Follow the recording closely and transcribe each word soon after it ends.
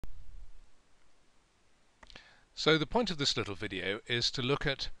So the point of this little video is to look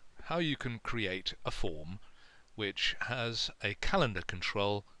at how you can create a form which has a calendar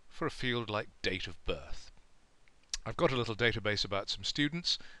control for a field like date of birth. I've got a little database about some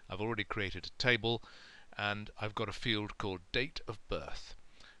students, I've already created a table, and I've got a field called date of birth.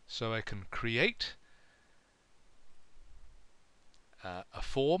 So I can create a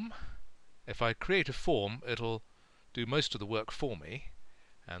form. If I create a form, it'll do most of the work for me.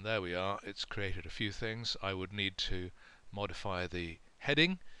 And there we are, it's created a few things. I would need to modify the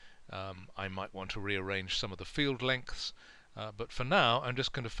heading. I might want to rearrange some of the field lengths, but for now I'm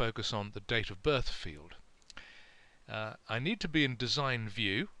just going to focus on the date of birth field. I need to be in design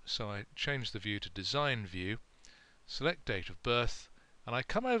view, so I change the view to design view, select date of birth, and I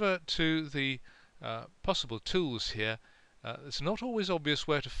come over to the possible tools here. It's not always obvious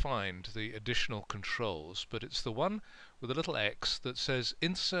where to find the additional controls, but it's the one with a little X that says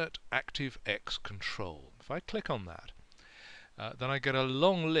Insert ActiveX Control. If I click on that, then I get a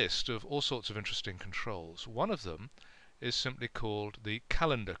long list of all sorts of interesting controls. One of them is simply called the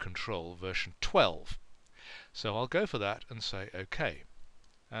Calendar Control version 12. So I'll go for that and say OK.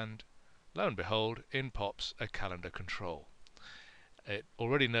 And lo and behold, in pops a calendar control. It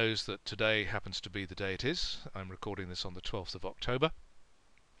already knows that today happens to be the day it is. I'm recording this on the 12th of October,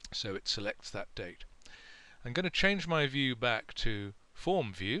 so it selects that date. I'm going to change my view back to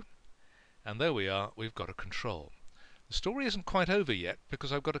form view, and there we are, we've got a control. The story isn't quite over yet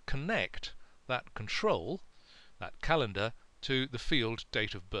because I've got to connect that control, that calendar, to the field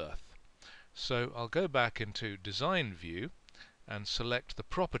date of birth. So I'll go back into design view and select the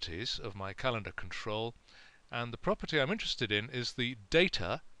properties of my calendar control, and the property I'm interested in is the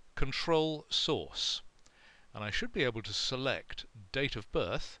data control source. And I should be able to select date of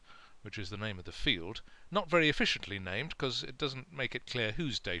birth, which is the name of the field, not very efficiently named because it doesn't make it clear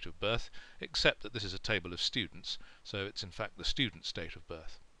whose date of birth, except that this is a table of students, so it's in fact the student's date of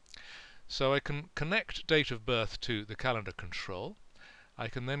birth. So I can connect date of birth to the calendar control. I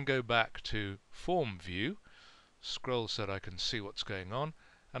can then go back to form view, scroll so that I can see what's going on,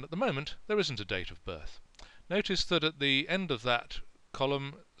 and at the moment there isn't a date of birth. Notice that at the end of that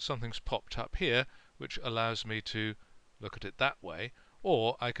column something's popped up here which allows me to look at it that way,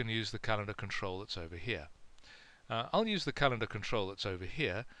 or I can use the calendar control that's over here. I'll use the calendar control that's over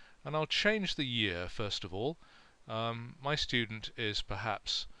here, and I'll change the year first of all. My student is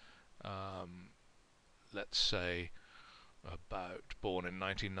perhaps, let's say, born in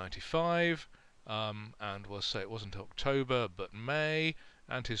 1995, and we'll say it wasn't October but May,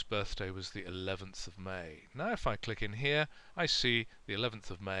 and his birthday was the 11th of May. Now if I click in here, I see the 11th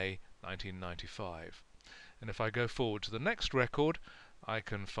of May 1995. And if I go forward to the next record, I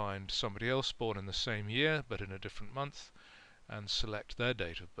can find somebody else born in the same year but in a different month and select their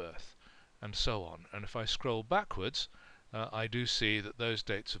date of birth, and so on. And if I scroll backwards, I do see that those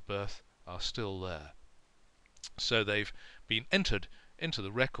dates of birth are still there. So they've been entered into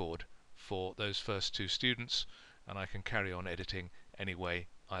the record for those first two students, and I can carry on editing any way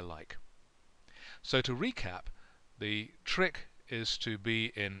I like. So to recap, the trick is to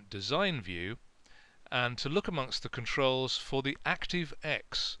be in design view and to look amongst the controls for the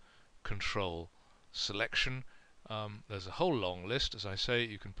ActiveX control selection. There's a whole long list, as I say.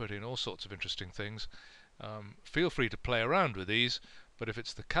 You can put in all sorts of interesting things. Feel free to play around with these, but if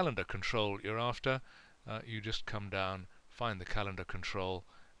it's the calendar control you're after, you just come down, find the calendar control,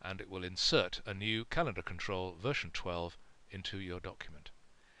 and it will insert a new calendar control version 12 into your document.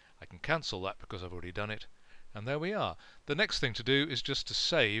 I can cancel that because I've already done it, and there we are. The next thing to do is just to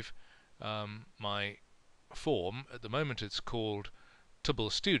save my form. At the moment it's called Table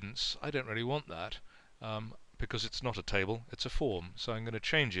Students. I don't really want that because it's not a table, it's a form. So I'm going to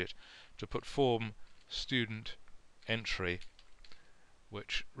change it to put form student entry,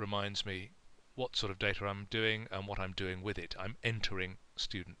 which reminds me what sort of data I'm doing and what I'm doing with it. I'm entering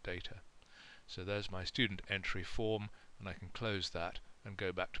student data. So there's my student entry form, and I can close that and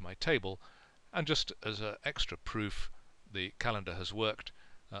go back to my table. And just as an extra proof the calendar has worked,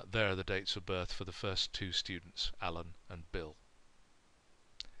 there are the dates of birth for the first two students, Alan and Bill.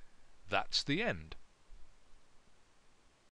 That's the end.